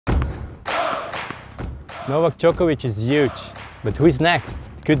Novak Djokovic is huge, but who is next?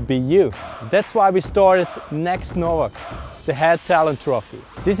 It could be you. That's why we started Next Novak, the Head Talent Trophy.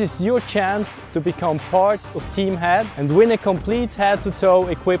 This is your chance to become part of Team Head and win a complete head-to-toe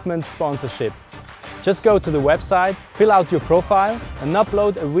equipment sponsorship. Just go to the website, fill out your profile and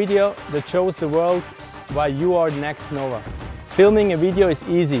upload a video that shows the world why you are Next Novak. Filming a video is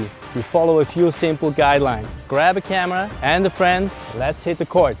easy. You follow a few simple guidelines. Grab a camera and a friend, let's hit the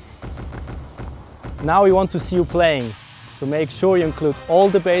court. Now we want to see you playing, so make sure you include all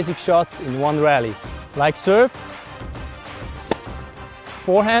the basic shots in one rally, like serve,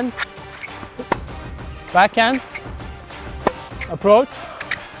 forehand, backhand, approach,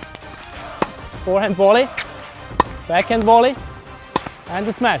 forehand volley, backhand volley, and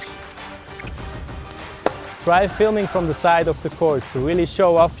the smash. Try filming from the side of the court to really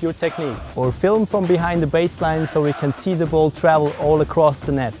show off your technique. Or film from behind the baseline so we can see the ball travel all across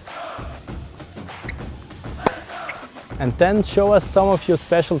the net. And then show us some of your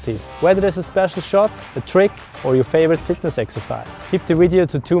specialties, whether it's a special shot, a trick, or your favorite fitness exercise. Keep the video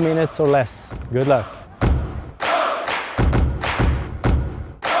to 2 minutes or less. Good luck!